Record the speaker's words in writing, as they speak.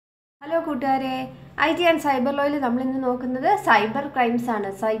Hello കൂട്ടുകാരെ, IT and cyber ലോയിൽ നമ്മൾ ഇന്ന് നോക്കുന്നത് സൈബർ ക്രൈംസ് ആണ്.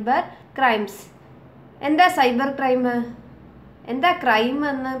 സൈബർ ക്രൈംസ് എന്താ? സൈബർ ക്രൈം എന്താ? ക്രൈം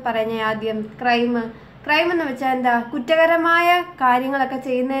എന്ന് പറഞ്ഞ ആദ്യം ക്രൈം എന്ന് വെച്ചാൽ എന്താ? കുറ്റകരമായ കാര്യങ്ങളൊക്കെ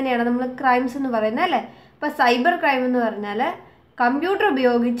ചെയ്യുന്നതിനെയാണ് നമ്മൾ ക്രൈംസ് എന്ന് പറയുന്നത് അല്ലേ? അപ്പോൾ സൈബർ ക്രൈം എന്ന് പറഞ്ഞാൽ കമ്പ്യൂട്ടർ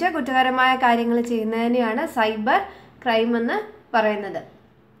ഉപയോഗിച്ച് കുറ്റകരമായ കാര്യങ്ങൾ ചെയ്യുന്നതിനെയാണ് സൈബർ ക്രൈം എന്ന് പറയുന്നത്.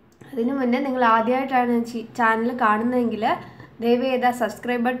 അതിനു മുന്നേ നിങ്ങൾ ആദ്യമായിട്ടാണ് ചാനൽ കാണുന്നതെങ്കിൽ ദയവേദ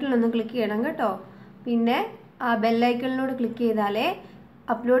സബ്സ്ക്രൈബ് ബട്ടണിൽ ഒന്ന് ക്ലിക്ക് ചെയ്യണം കേട്ടോ. പിന്നെ ആ ബെല്ലൈക്കണിലൂടെ ക്ലിക്ക് ചെയ്താലേ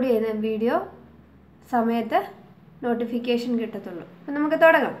അപ്ലോഡ് ചെയ്യുന്ന വീഡിയോ സമയത്ത് നോട്ടിഫിക്കേഷൻ കിട്ടത്തുള്ളൂ. അപ്പം നമുക്ക്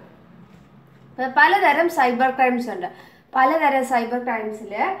തുടങ്ങാം. പലതരം സൈബർ ക്രൈംസ് ഉണ്ട്. പലതരം cyber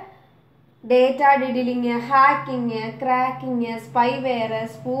ക്രൈംസിൽ data ഡിഡിലിങ്, hacking, ക്രാക്കിങ്, spyware,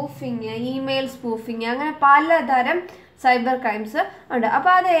 spoofing, email spoofing, അങ്ങനെ പലതരം സൈബർ ക്രൈംസ് ഉണ്ട്.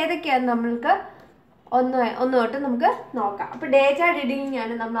 അപ്പോൾ അത് ഏതൊക്കെയാണെന്ന് നമ്മൾക്ക് ഒന്ന് തൊട്ട് നമുക്ക് നോക്കാം. അപ്പോൾ ഡേറ്റ ഡിഡിലിങ്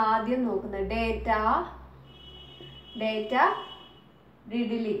ആണ് നമ്മൾ ആദ്യം നോക്കുന്നത്. ഡേറ്റ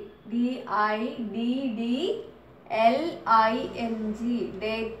ഡിഡിലിങ്, DIDDLING,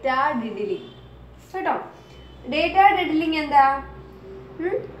 ഡേറ്റ ഡിഡിലിങ് കേട്ടോ. ഡേറ്റ ഡിഡിലിങ് എന്താ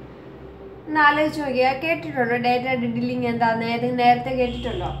ഒന്ന് ആലോചിച്ച് നോക്കിയാൽ കേട്ടിട്ടുണ്ടോ? ഡേറ്റ ഡിഡിലിങ് എന്താ? നേരത്തെ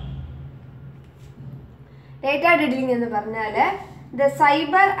കേട്ടിട്ടുണ്ടോ? ഡേറ്റ ഡിഡിലിങ് എന്ന് പറഞ്ഞാൽ the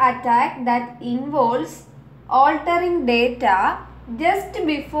cyber attack that involves altering data just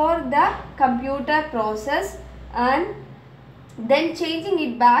before the computer process and then changing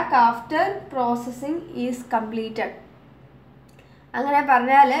it back after processing is completed. അങ്ങനെ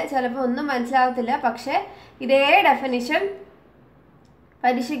പറഞ്ഞാൽ ചിലപ്പോൾ ഒന്നും മനസ്സിലാവത്തില്ല. പക്ഷേ ഇതേ ഡെഫിനിഷൻ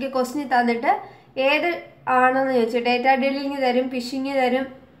പരീക്ഷയ്ക്ക് ക്വസ്റ്റ്യൻ തന്നിട്ട് ഏത് ആണെന്ന് ചോദിച്ചു ഡേറ്റ ഡിഡിലിങ് തരും, ഫിഷിങ് തരും,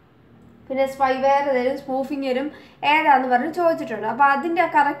 പിന്നെ സ്പൈവെയർ തരും, സ്പൂഫിങ് തരും, ഏതാന്ന് പറഞ്ഞ് ചോദിച്ചിട്ടുണ്ട്. അപ്പോൾ അതിൻ്റെ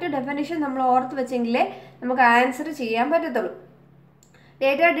കറക്റ്റ് ഡെഫിനിഷൻ നമ്മൾ ഓർത്ത് വെച്ചെങ്കിലേ നമുക്ക് ആൻസർ ചെയ്യാൻ പറ്റത്തുള്ളൂ.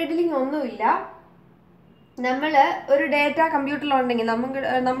 ഡേറ്റ ഡിഡിലിങ് ഒന്നുമില്ല. നമ്മൾ ഒരു ഡേറ്റ കമ്പ്യൂട്ടറിലുണ്ടെങ്കിൽ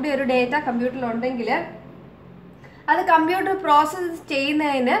നമ്മുടെ ഒരു ഡേറ്റ കമ്പ്യൂട്ടറിലുണ്ടെങ്കിൽ അത് കമ്പ്യൂട്ടർ പ്രോസസ്സ്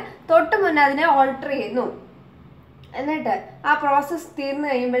ചെയ്യുന്നതിന് തൊട്ട് മുന്നേ അതിനെ ഓൾട്ടർ ചെയ്യുന്നു. എന്നിട്ട് ആ പ്രോസസ്സ് തീർന്നു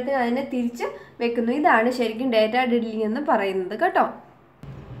കഴിയുമ്പോഴത്തേക്കും അതിനെ തിരിച്ച് വെക്കുന്നു. ഇതാണ് ശരിക്കും ഡേറ്റ ഡിഡിലിങ് എന്ന് പറയുന്നത് കേട്ടോ.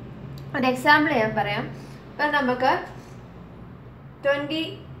 ഒരു എക്സാമ്പിൾ ഞാൻ പറയാം. ഇപ്പം നമുക്ക് 20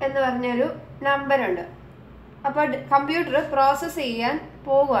 എന്ന് പറഞ്ഞൊരു നമ്പറുണ്ട്. അപ്പോൾ കമ്പ്യൂട്ടർ പ്രോസസ്സ് ചെയ്യാൻ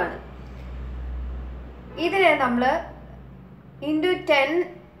പോവുകയാണ്. ഇതിനെ നമ്മൾ ഇൻറ്റു 10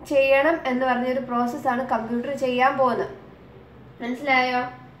 ചെയ്യണം എന്ന് പറഞ്ഞൊരു പ്രോസസ്സാണ് കമ്പ്യൂട്ടർ ചെയ്യാൻ പോകുന്നത്. മനസ്സിലായോ?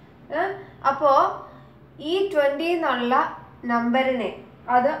 അപ്പോൾ ഈ 20 എന്നുള്ള നമ്പറിനെ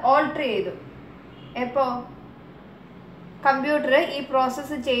അത് ഓൾട്ടർ ചെയ്തു. എപ്പോൾ? കമ്പ്യൂട്ടർ ഈ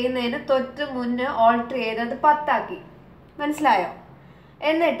പ്രോസസ്സ് ചെയ്യുന്നതിന് തൊട്ട് മുന്നേ ഓൾട്ടർ ചെയ്ത് അത് 10 ആക്കി. മനസ്സിലായോ?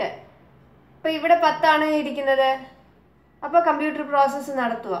 എന്നിട്ട് ഇപ്പം ഇവിടെ 10 ആണ് ഇരിക്കുന്നത്. അപ്പോൾ കമ്പ്യൂട്ടർ പ്രോസസ്സ്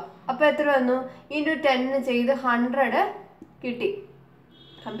നടത്തുക. അപ്പോൾ എത്ര വന്നു? ഇൻറ്റു 10 ചെയ്ത് 100 കിട്ടി.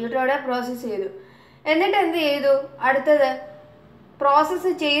 കമ്പ്യൂട്ടർ അവിടെ പ്രോസസ്സ് ചെയ്തു. എന്നിട്ട് എന്ത് ചെയ്തു? അടുത്തത്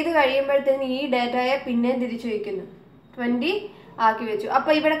പ്രോസസ്സ് ചെയ്ത് കഴിയുമ്പോഴത്തേന് ഈ ഡേറ്റയെ പിന്നെ തിരിച്ചു വയ്ക്കുന്നു. 20 ആക്കി വെച്ചു.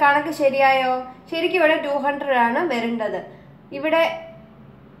 അപ്പോൾ ഇവിടെ കണക്ക് ശരിയായോ? ശരിക്കും ഇവിടെ 200 ആണ് വരേണ്ടത്. ഇവിടെ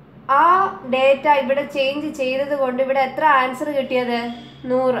ആ ഡേറ്റ ഇവിടെ ചേഞ്ച് ചെയ്തത് കൊണ്ട് ഇവിടെ എത്ര ആൻസർ കിട്ടിയത്?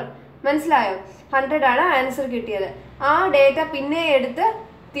 100. മനസ്സിലായോ? 100 ആണ് ആൻസർ കിട്ടിയത്. ആ ഡേറ്റ പിന്നെ എടുത്ത്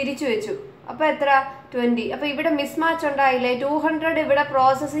തിരിച്ചു വെച്ചു. അപ്പോൾ എത്ര? 20. അപ്പോൾ ഇവിടെ മിസ്മാച്ച് ഉണ്ടായില്ലേ? 200 ഇവിടെ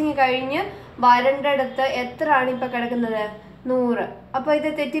പ്രോസസ്സിങ് കഴിഞ്ഞ് വരേണ്ടടുത്ത് എത്ര ആണ് ഇപ്പോൾ കിടക്കുന്നത്? 100. അപ്പോൾ ഇത്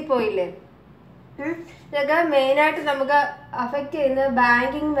തെറ്റിപ്പോയില്ലേ? ഇതൊക്കെ മെയിനായിട്ട് നമുക്ക് അഫക്റ്റ് ചെയ്യുന്ന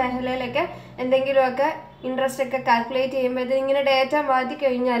ബാങ്കിങ് മേഖലയിലൊക്കെ എന്തെങ്കിലുമൊക്കെ ഇൻട്രസ്റ്റ് ഒക്കെ കാൽക്കുലേറ്റ് ചെയ്യുമ്പോഴത്തേക്കും ഇങ്ങനെ ഡേറ്റ മാറ്റി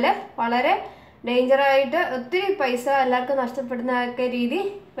കഴിഞ്ഞാൽ വളരെ ഡേഞ്ചറായിട്ട് ഒത്തിരി പൈസ എല്ലാവർക്കും നഷ്ടപ്പെടുന്നതൊക്കെ രീതി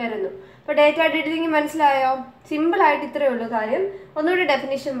വരുന്നു. അപ്പോൾ ഡേറ്റ ഡിഡിലിങ് മനസ്സിലായോ? സിമ്പിളായിട്ട് ഇത്രയേ ഉള്ളൂ കാര്യം. ഒന്നുകൂടി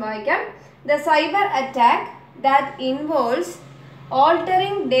ഡെഫിനിഷൻ വായിക്കാം. The cyber attack that involves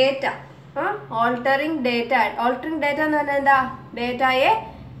altering data. Altering data എന്ന് പറഞ്ഞാൽ എന്താ? ഡേറ്റയെ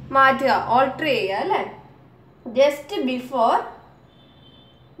മാറ്റുക, ഓൾട്ടർ ചെയ്യുക അല്ലേ? Just before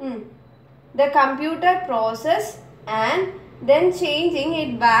the computer process and then changing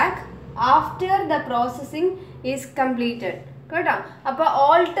it back after the processing is completed. കേട്ടോ? അപ്പോൾ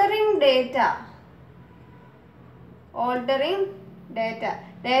ഓൾട്ടറിങ്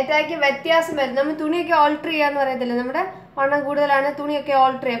ഡേറ്റയ്ക്ക് വ്യത്യാസം വരും. നമ്മൾ തുണിയൊക്കെ ഓൾട്ടർ ചെയ്യാന്ന് പറയത്തില്ല. നമ്മുടെ വണ്ണം കൂടുതലാണ്, തുണിയൊക്കെ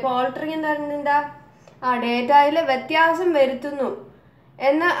ഓൾട്ടർ ചെയ്യുക. അപ്പോൾ ഓൾട്ടറിങ് എന്ന് പറയുന്നത് എന്താ? ഡേറ്റയിൽ വ്യത്യാസം വരുത്തുന്നു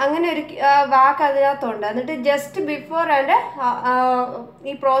എന്ന് അങ്ങനെ ഒരു വാക്ക് അതിനകത്തുണ്ട്. എന്നിട്ട് ജസ്റ്റ് ബിഫോർ ആൻഡ്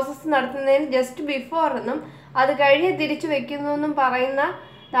ഈ പ്രോസസ്സ് നടത്തുന്നതിന് ജസ്റ്റ് ബിഫോർ എന്നും അത് കഴിഞ്ഞ് തിരിച്ചു വെക്കുന്നു എന്നും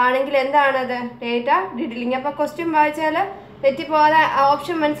പറയുന്നതാണെങ്കിൽ എന്താണത്? ഡേറ്റ ഡിഡിലിങ്. അപ്പോൾ ക്വസ്റ്റ്യൻ വായിച്ചാൽ തെറ്റിപ്പോകാതെ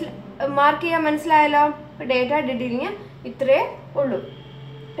ഓപ്ഷൻ മാർക്ക് ചെയ്യാൻ മനസ്സിലായല്ലോ. ഡേറ്റ ഡിഡിലിങ് ഇത്രയേ ഉള്ളൂ.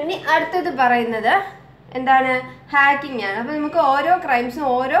 ഇനി അടുത്തത് പറയുന്നത് എന്താണ്, ഹാക്കിംഗ് ആണ്. അപ്പോൾ നമുക്ക് ഓരോ ക്രൈംസും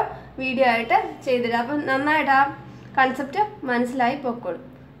ഓരോ വീഡിയോ ആയിട്ട് ചെയ്തിടാം. അപ്പം നന്നായിട്ട് ആ കൺസെപ്റ്റ് മനസ്സിലായി പൊക്കോളും.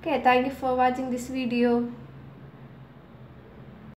 Okay, thank you for watching this video.